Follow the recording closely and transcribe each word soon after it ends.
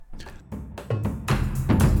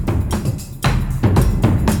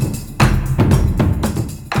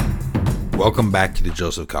Welcome back to the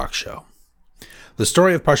Joseph Cox Show. The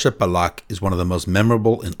story of Parshat Balak is one of the most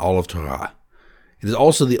memorable in all of Torah. It is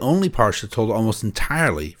also the only parsha told almost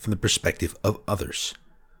entirely from the perspective of others.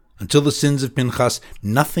 Until the sins of Pinchas,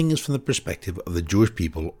 nothing is from the perspective of the Jewish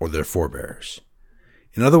people or their forebears.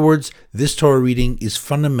 In other words, this Torah reading is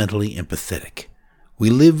fundamentally empathetic. We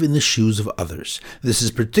live in the shoes of others. This is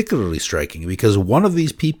particularly striking because one of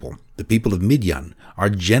these people, the people of Midian, are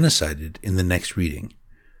genocided in the next reading.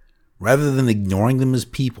 Rather than ignoring them as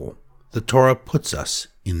people, the Torah puts us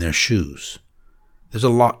in their shoes. There's a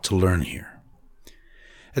lot to learn here.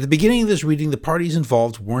 At the beginning of this reading, the parties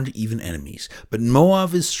involved weren't even enemies, but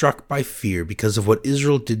Moab is struck by fear because of what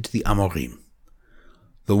Israel did to the Amorim.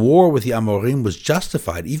 The war with the Amorim was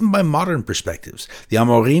justified even by modern perspectives. The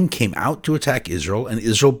Amorim came out to attack Israel, and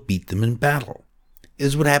Israel beat them in battle. It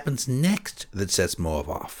is what happens next that sets Moab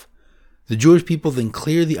off. The Jewish people then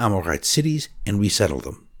clear the Amorite cities and resettle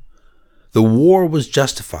them. The war was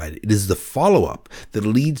justified. It is the follow-up that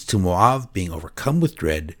leads to Moab being overcome with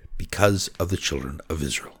dread because of the children of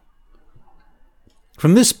Israel.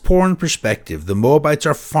 From this foreign perspective, the Moabites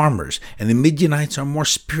are farmers and the Midianites are more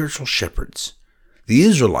spiritual shepherds. The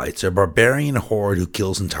Israelites are a barbarian horde who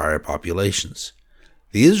kills entire populations.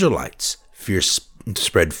 The Israelites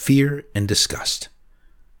spread fear and disgust.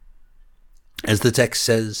 As the text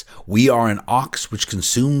says, "We are an ox which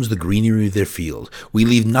consumes the greenery of their field. We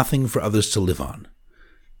leave nothing for others to live on."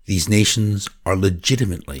 These nations are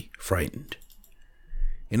legitimately frightened.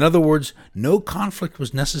 In other words, no conflict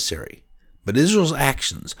was necessary, but Israel's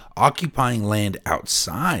actions, occupying land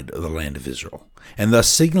outside of the land of Israel, and thus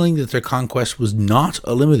signaling that their conquest was not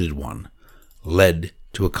a limited one, led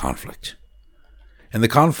to a conflict. And the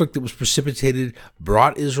conflict that was precipitated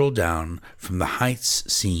brought Israel down from the heights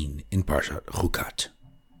seen in Parshat Chukat.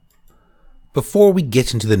 Before we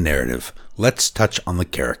get into the narrative, let's touch on the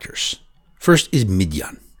characters. First is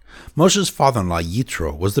Midian. Moshe's father-in-law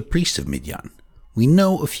Yitro was the priest of Midian. We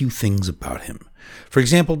know a few things about him. For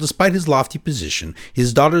example, despite his lofty position,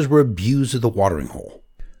 his daughters were abused at the watering hole.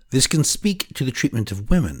 This can speak to the treatment of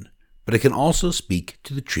women, but it can also speak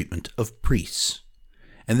to the treatment of priests.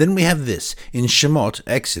 And then we have this. In Shemot,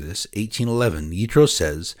 Exodus 18:11, Yitro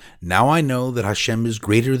says, "Now I know that Hashem is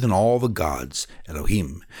greater than all the gods,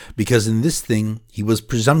 Elohim, because in this thing he was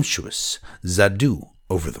presumptuous, Zadu,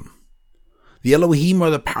 over them." The Elohim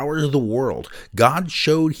are the powers of the world. God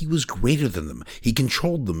showed he was greater than them. He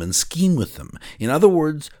controlled them and schemed with them. In other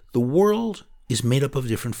words, the world is made up of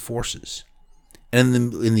different forces. And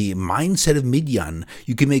in the mindset of Midian,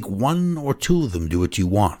 you can make one or two of them do what you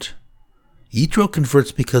want. Yitro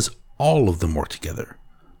converts because all of them work together,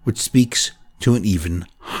 which speaks to an even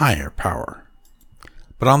higher power.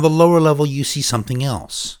 But on the lower level, you see something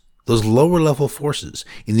else. Those lower level forces,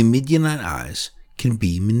 in the Midianite eyes, can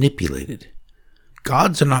be manipulated.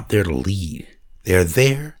 Gods are not there to lead. They are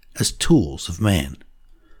there as tools of man.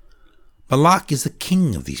 Balak is the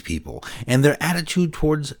king of these people, and their attitude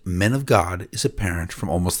towards men of God is apparent from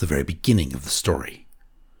almost the very beginning of the story.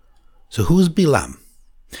 So who is Bilam?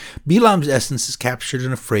 Bilam's essence is captured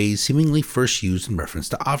in a phrase seemingly first used in reference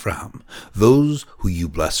to Avraham. Those who you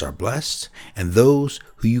bless are blessed, and those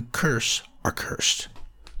who you curse are cursed.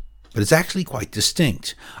 But it's actually quite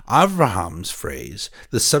distinct. Avraham's phrase,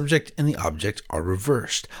 the subject and the object are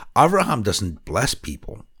reversed. Avraham doesn't bless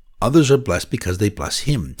people. Others are blessed because they bless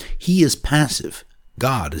him. He is passive.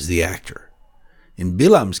 God is the actor. In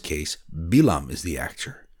Bilam's case, Bilam is the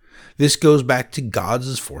actor. This goes back to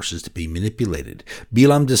God's forces to be manipulated.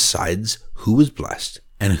 Bilam decides who is blessed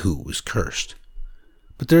and who is cursed.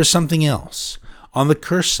 But there is something else. On the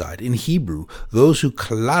curse side, in Hebrew, those who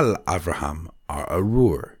klal Avraham are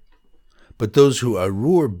arur. But those who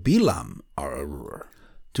arur Bilam are arur.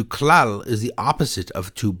 To klal is the opposite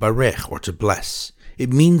of to barech, or to bless.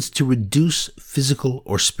 It means to reduce physical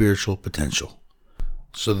or spiritual potential.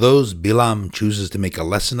 So those Bilam chooses to make a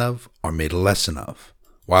lesson of are made a lesson of,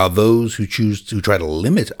 while those who choose to try to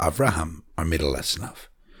limit Avraham are made a lesson of.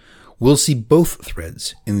 We'll see both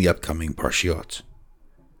threads in the upcoming Parshiot.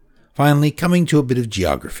 Finally, coming to a bit of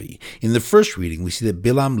geography. In the first reading, we see that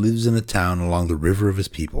Bilam lives in a town along the river of his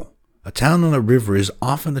people. A town on a river is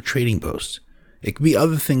often a trading post. It can be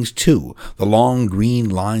other things too. The long green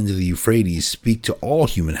lines of the Euphrates speak to all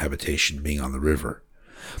human habitation being on the river.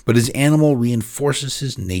 But his animal reinforces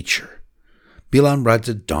his nature. Bilam rides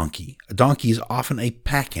a donkey. A donkey is often a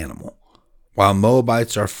pack animal. While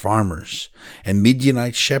Moabites are farmers and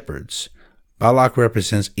Midianite shepherds, Balak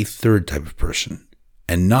represents a third type of person,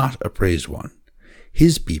 and not a praised one.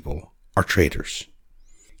 His people are traders.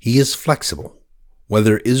 He is flexible.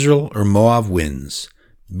 Whether Israel or Moab wins,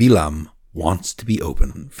 Bilam wants to be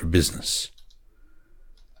open for business.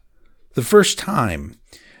 The first time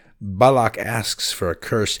Balak asks for a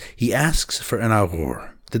curse, he asks for an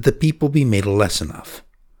arur, that the people be made a lesson of.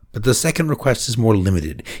 But the second request is more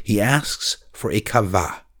limited. He asks for a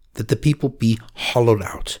kavah, that the people be hollowed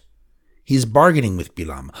out. He is bargaining with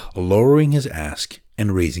Bilam, lowering his ask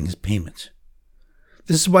and raising his payment.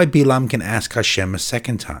 This is why Bilam can ask Hashem a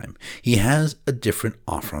second time. He has a different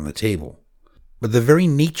offer on the table. But the very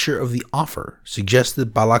nature of the offer suggests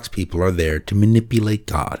that Balak's people are there to manipulate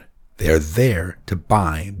God. They are there to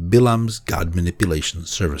buy Bilam's God manipulation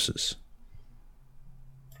services.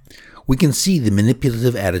 We can see the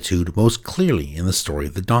manipulative attitude most clearly in the story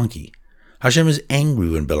of the donkey. Hashem is angry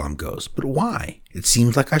when Bilam goes, but why? It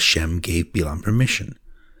seems like Hashem gave Bilam permission.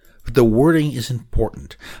 But the wording is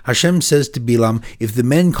important. Hashem says to Bilam, if the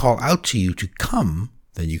men call out to you to come,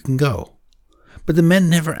 then you can go. But the men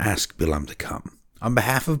never ask Bilam to come. On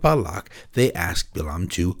behalf of Balak, they ask Bilam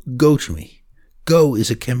to go to me. Go is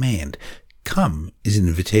a command. Come is an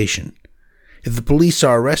invitation. If the police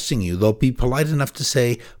are arresting you, they'll be polite enough to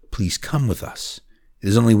say, please come with us. It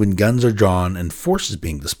is only when guns are drawn and force is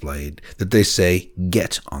being displayed that they say,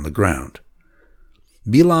 get on the ground.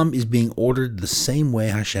 Bilam is being ordered the same way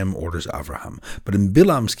Hashem orders Avraham, but in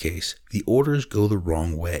Bilam's case, the orders go the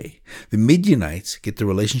wrong way. The Midianites get the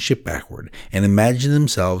relationship backward and imagine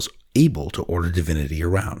themselves able to order divinity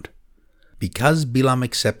around. Because Bilam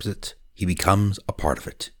accepts it, he becomes a part of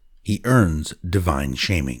it. He earns divine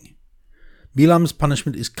shaming. Bilam's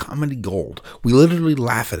punishment is comedy gold. We literally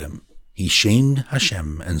laugh at him. He shamed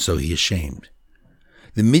Hashem, and so he is shamed.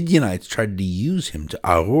 The Midianites tried to use him to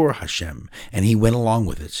arur Hashem, and he went along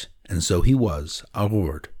with it, and so he was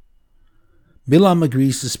arured. Bilam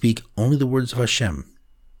agrees to speak only the words of Hashem,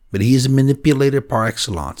 but he is a manipulator par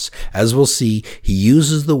excellence. As we'll see, he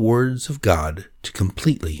uses the words of God to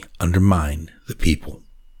completely undermine the people.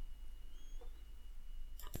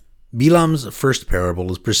 Bilam's first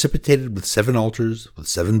parable is precipitated with 7 altars, with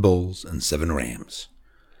 7 bulls, and 7 rams.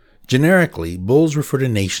 Generically, bulls refer to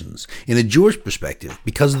nations. In a Jewish perspective,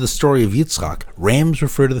 because of the story of Yitzchak, rams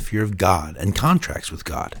refer to the fear of God and contracts with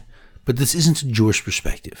God. But this isn't a Jewish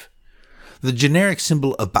perspective. The generic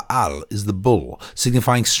symbol of Baal is the bull,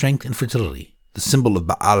 signifying strength and fertility. The symbol of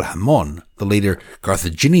Baal Hamon, the later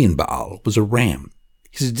Carthaginian Baal, was a ram.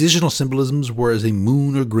 His additional symbolisms were as a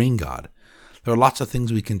moon or grain god. There are lots of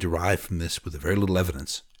things we can derive from this with very little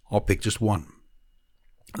evidence. I'll pick just one.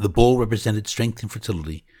 The bull represented strength and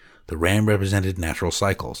fertility. The ram represented natural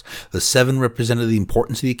cycles. The 7 represented the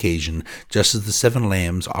importance of the occasion, just as the 7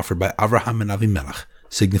 lambs offered by Avraham and Avimelech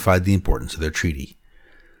signified the importance of their treaty.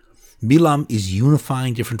 Bilam is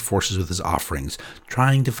unifying different forces with his offerings,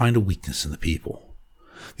 trying to find a weakness in the people.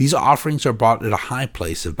 These offerings are brought at a high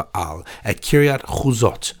place of Baal, at Kiryat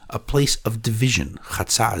Chuzot, a place of division,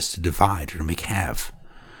 chatzaz, to divide or to make half.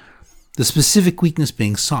 The specific weakness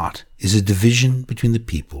being sought is a division between the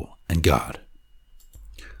people and God.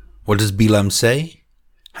 What does Bilam say?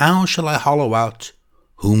 How shall I hollow out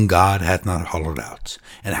whom God hath not hollowed out?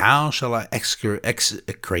 And how shall I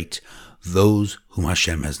execrate those whom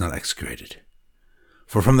Hashem has not execrated?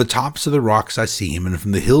 For from the tops of the rocks I see him, and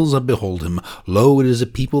from the hills I behold him. Lo, it is a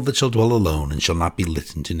people that shall dwell alone, and shall not be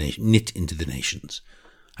knit into the nations.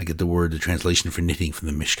 I get the translation for knitting from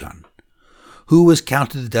the Mishkan. Who has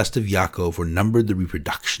counted the dust of Yaakov, or numbered the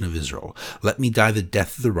reproduction of Israel? Let me die the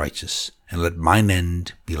death of the righteous, and let mine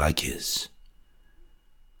end be like his.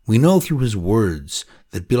 We know through his words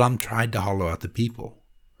that Bilam tried to hollow out the people.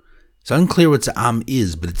 It's unclear what Za'am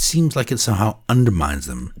is, but it seems like it somehow undermines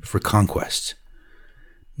them for conquest.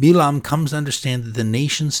 Bilam comes to understand that the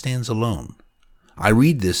nation stands alone. I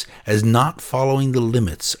read this as not following the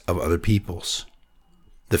limits of other peoples.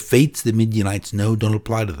 The fates the Midianites know don't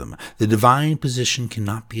apply to them. The divine position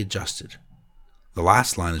cannot be adjusted. The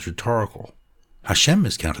last line is rhetorical. Hashem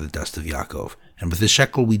has counted the dust of Yaakov, and with the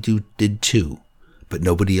shekel we did too, but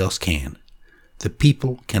nobody else can. The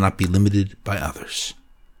people cannot be limited by others.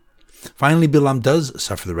 Finally, Bilam does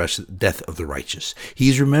suffer the death of the righteous. He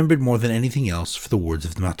is remembered more than anything else for the words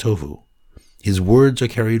of the Matovu. His words are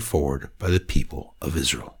carried forward by the people of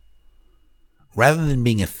Israel. Rather than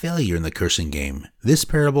being a failure in the cursing game, this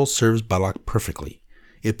parable serves Balak perfectly.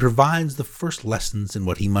 It provides the first lessons in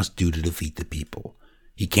what he must do to defeat the people.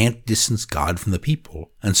 He can't distance God from the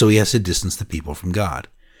people, and so he has to distance the people from God.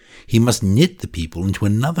 He must knit the people into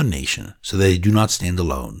another nation so that they do not stand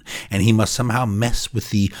alone, and he must somehow mess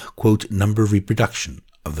with the, quote, number of reproduction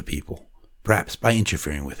of the people, perhaps by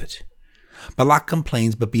interfering with it. Balak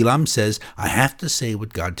complains, but Bilam says, I have to say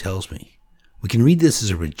what God tells me. We can read this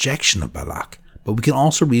as a rejection of Balak, but we can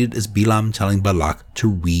also read it as Bilam telling Balak to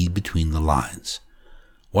read between the lines.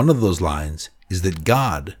 One of those lines is that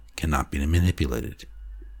God cannot be manipulated.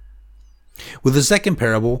 With the second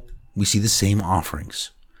parable, we see the same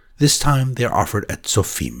offerings. This time they are offered at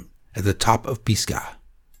Tzofim, at the top of Pisgah.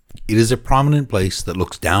 It is a prominent place that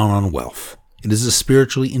looks down on wealth. It is a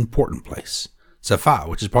spiritually important place. Safa,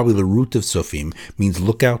 which is probably the root of Tzofim, means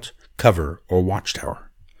lookout, cover, or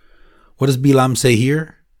watchtower. What does Bilam say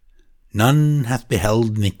here? None hath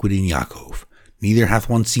beheld iniquity in Yaakov, neither hath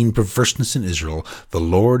one seen perverseness in Israel. The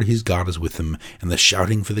Lord his God is with them, and the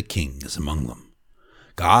shouting for the king is among them.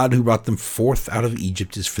 God who brought them forth out of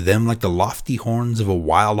Egypt is for them like the lofty horns of a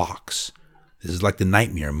wild ox. This is like the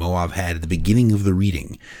nightmare Moab had at the beginning of the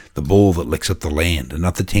reading, the bull that licks up the land, and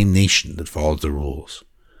not the tame nation that follows the rules.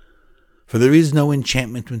 For there is no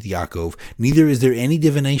enchantment with Yaakov, neither is there any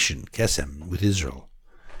divination, Kesem, with Israel.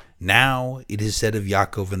 Now it is said of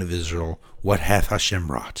Yaakov and of Israel, what hath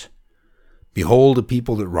Hashem wrought? Behold, a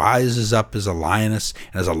people that rises up as a lioness,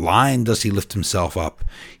 and as a lion does he lift himself up.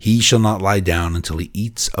 He shall not lie down until he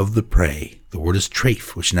eats of the prey. The word is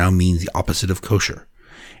treif, which now means the opposite of kosher.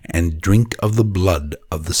 And drink of the blood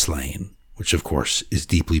of the slain, which of course is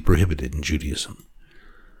deeply prohibited in Judaism.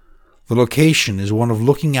 The location is one of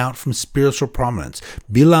looking out from spiritual prominence.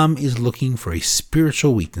 Bilam is looking for a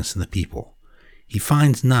spiritual weakness in the people. He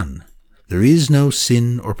finds none. There is no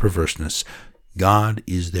sin or perverseness. God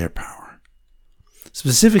is their power.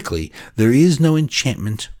 Specifically, there is no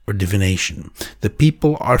enchantment or divination. The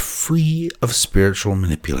people are free of spiritual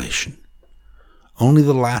manipulation. Only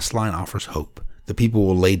the last line offers hope. The people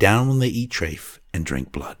will lay down when they eat treif and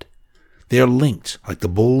drink blood. They are linked like the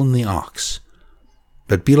bull and the ox.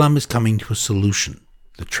 But Bilam is coming to a solution.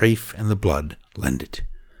 The treif and the blood lend it.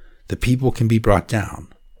 The people can be brought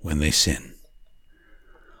down when they sin.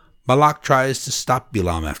 Balak tries to stop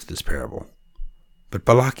Bilam after this parable. But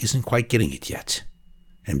Balak isn't quite getting it yet.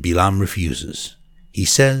 And Bilam refuses. He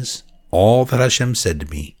says, all that Hashem said to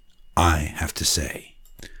me, I have to say.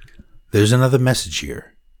 There's another message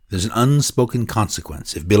here. There's an unspoken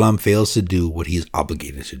consequence if Bilam fails to do what he is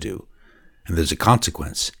obligated to do. And there's a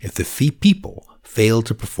consequence if the people fail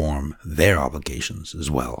to perform their obligations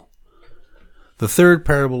as well. The third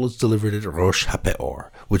parable is delivered at Rosh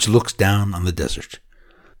HaPeor, which looks down on the desert.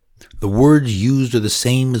 The words used are the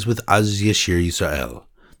same as with Az Yashir Yisrael.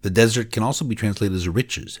 The desert can also be translated as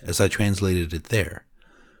riches, as I translated it there.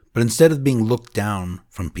 But instead of being looked down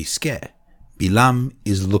from Pisgah, Bilam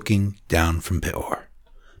is looking down from Peor.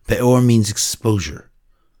 Peor means exposure.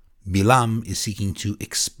 Bilam is seeking to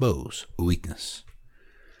expose a weakness.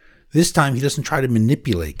 This time he doesn't try to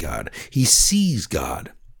manipulate God. He sees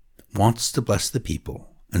God, wants to bless the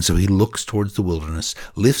people, and so he looks towards the wilderness,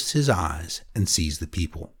 lifts his eyes, and sees the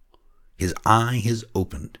people. His eye has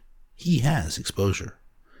opened. He has exposure.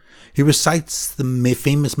 He recites the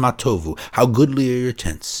famous Matovu, how goodly are your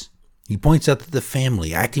tents. He points out that the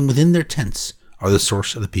family acting within their tents are the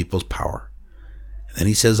source of the people's power. And then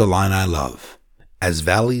he says a line I love. As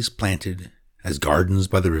valleys planted, as gardens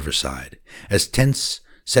by the riverside, as tents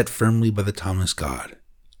set firmly by the timeless God,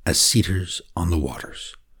 as cedars on the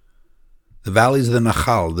waters. The valleys of the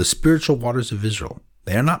Nachal, the spiritual waters of Israel,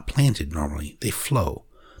 they are not planted normally, they flow,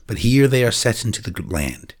 but here they are set into the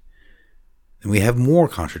land. And we have more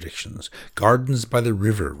contradictions. Gardens by the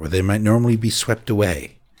river, where they might normally be swept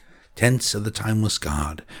away. Tents of the timeless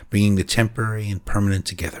God, bringing the temporary and permanent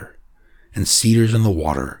together. And cedars on the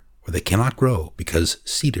water, where they cannot grow, because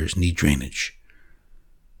cedars need drainage.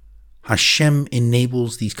 Hashem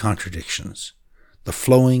enables these contradictions. The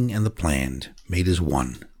flowing and the planned, made as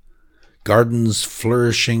one. Gardens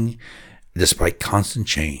flourishing despite constant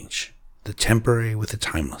change. The temporary with the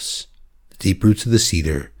timeless. The deep roots of the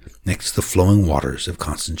cedar, next to the flowing waters of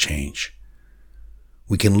constant change.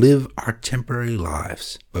 We can live our temporary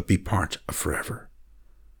lives, but be part of forever.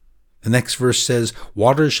 The next verse says,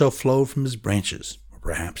 waters shall flow from his branches, or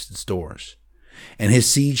perhaps its doors. And his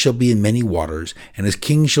seed shall be in many waters, and his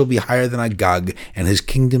king shall be higher than Agag, and his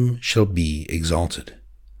kingdom shall be exalted.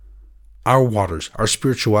 Our waters, our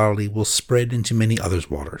spirituality, will spread into many others'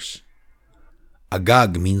 waters.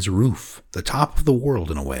 Agag means roof, the top of the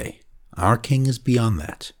world in a way. Our king is beyond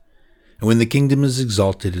that. And when the kingdom is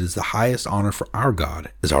exalted, it is the highest honor for our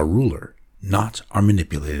God as our ruler, not our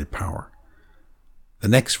manipulated power. The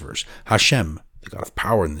next verse, Hashem, the God of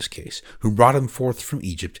power in this case, who brought him forth from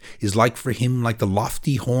Egypt, is like for him like the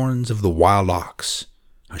lofty horns of the wild ox.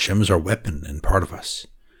 Hashem is our weapon and part of us.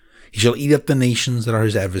 He shall eat up the nations that are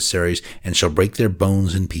his adversaries, and shall break their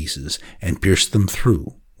bones in pieces, and pierce them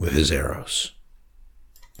through with his arrows.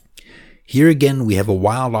 Here again we have a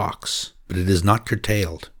wild ox, but it is not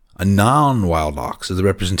curtailed. A non-wild ox is the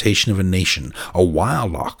representation of a nation. A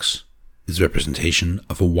wild ox is the representation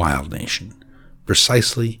of a wild nation.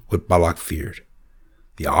 Precisely what Balak feared.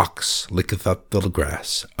 The ox licketh up the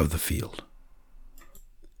grass of the field.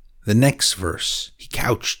 The next verse, he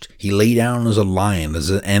couched, he lay down as a lion,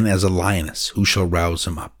 and as a lioness, who shall rouse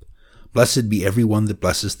him up? Blessed be every one that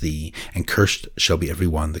blesseth thee, and cursed shall be every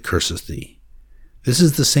one that curseth thee. This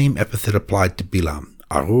is the same epithet applied to Bilam,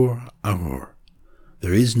 Arur, Arur.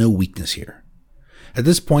 There is no weakness here. At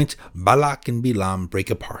this point, Balak and Bilam break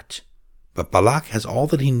apart, but Balak has all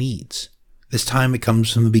that he needs. This time it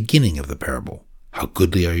comes from the beginning of the parable. How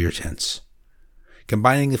goodly are your tents.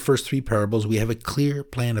 Combining the first three parables, we have a clear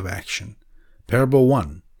plan of action. Parable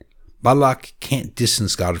 1. Balak can't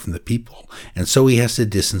distance God from the people, and so he has to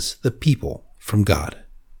distance the people from God.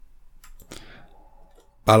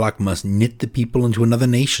 Balak must knit the people into another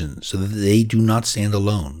nation so that they do not stand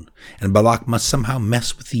alone, and Balak must somehow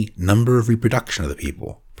mess with the number of reproduction of the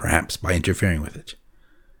people, perhaps by interfering with it.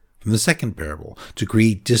 From the second parable, to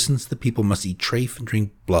create distance, the people must eat trafe and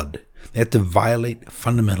drink blood. They have to violate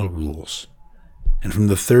fundamental rules. And from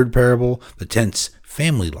the third parable, the tent's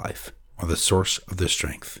family life are the source of their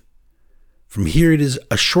strength. From here it is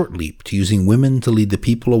a short leap to using women to lead the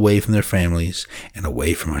people away from their families and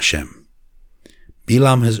away from Hashem.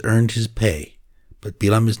 Bilam has earned his pay, but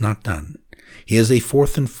Bilam is not done. He has a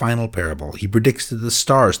fourth and final parable. He predicts that the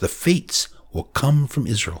stars, the fates, will come from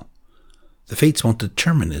Israel. The fates won't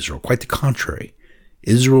determine Israel, quite the contrary.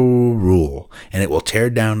 Israel will rule, and it will tear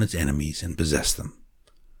down its enemies and possess them.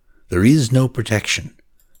 There is no protection.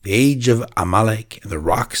 The age of Amalek and the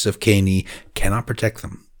rocks of Cani cannot protect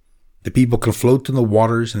them. The people can float in the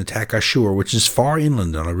waters and attack Ashur, which is far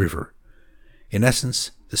inland on a river. In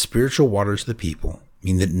essence, the spiritual waters of the people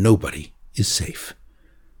mean that nobody is safe.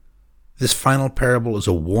 This final parable is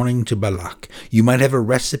a warning to Balak. You might have a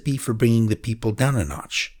recipe for bringing the people down a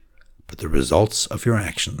notch, but the results of your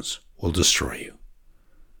actions will destroy you.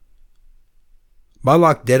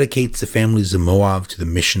 Balak dedicates the families of Moab to the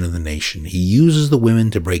mission of the nation. He uses the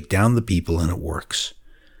women to break down the people, and it works.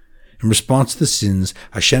 In response to the sins,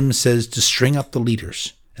 Hashem says to string up the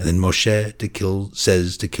leaders, and then Moshe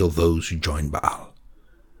says to kill those who join Baal.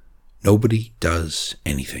 Nobody does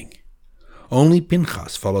anything. Only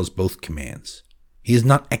Pinchas follows both commands. He is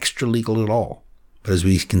not extra legal at all, but as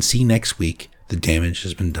we can see next week, the damage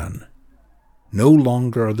has been done. No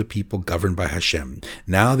longer are the people governed by Hashem.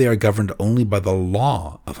 Now they are governed only by the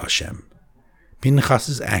law of Hashem.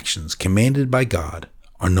 Pinchas's actions, commanded by God,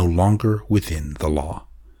 are no longer within the law.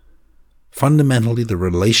 Fundamentally, the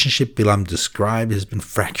relationship Bilam described has been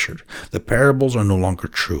fractured. The parables are no longer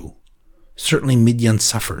true. Certainly Midian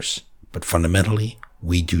suffers, but fundamentally,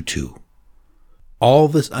 we do too. All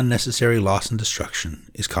this unnecessary loss and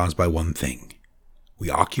destruction is caused by one thing. We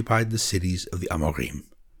occupied the cities of the Amorim.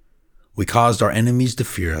 We caused our enemies to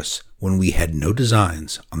fear us when we had no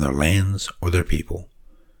designs on their lands or their people.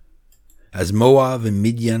 As Moab and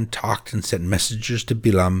Midian talked and sent messengers to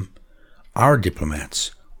Bilam, our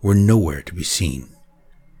diplomats were nowhere to be seen.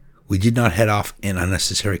 We did not head off an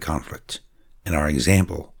unnecessary conflict, and our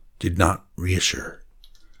example did not reassure.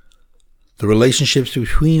 The relationships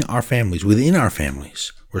between our families, within our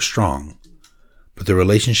families, were strong, but the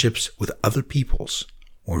relationships with other peoples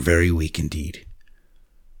were very weak indeed.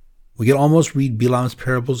 We can almost read Bilam's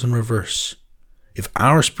parables in reverse. If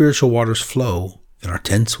our spiritual waters flow, then our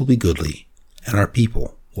tents will be goodly, and our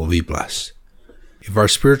people will be blessed. If our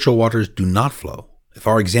spiritual waters do not flow, if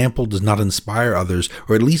our example does not inspire others,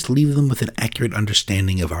 or at least leave them with an accurate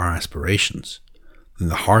understanding of our aspirations, then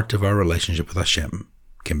the heart of our relationship with Hashem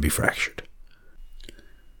can be fractured.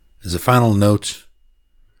 As a final note,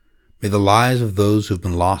 may the lives of those who have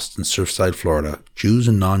been lost in Surfside, Florida, Jews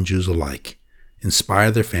and non-Jews alike,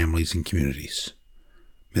 inspire their families and communities.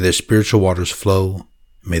 May their spiritual waters flow,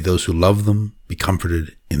 and may those who love them be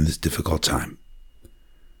comforted in this difficult time.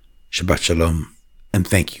 Shabbat Shalom, and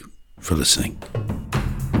thank you for listening.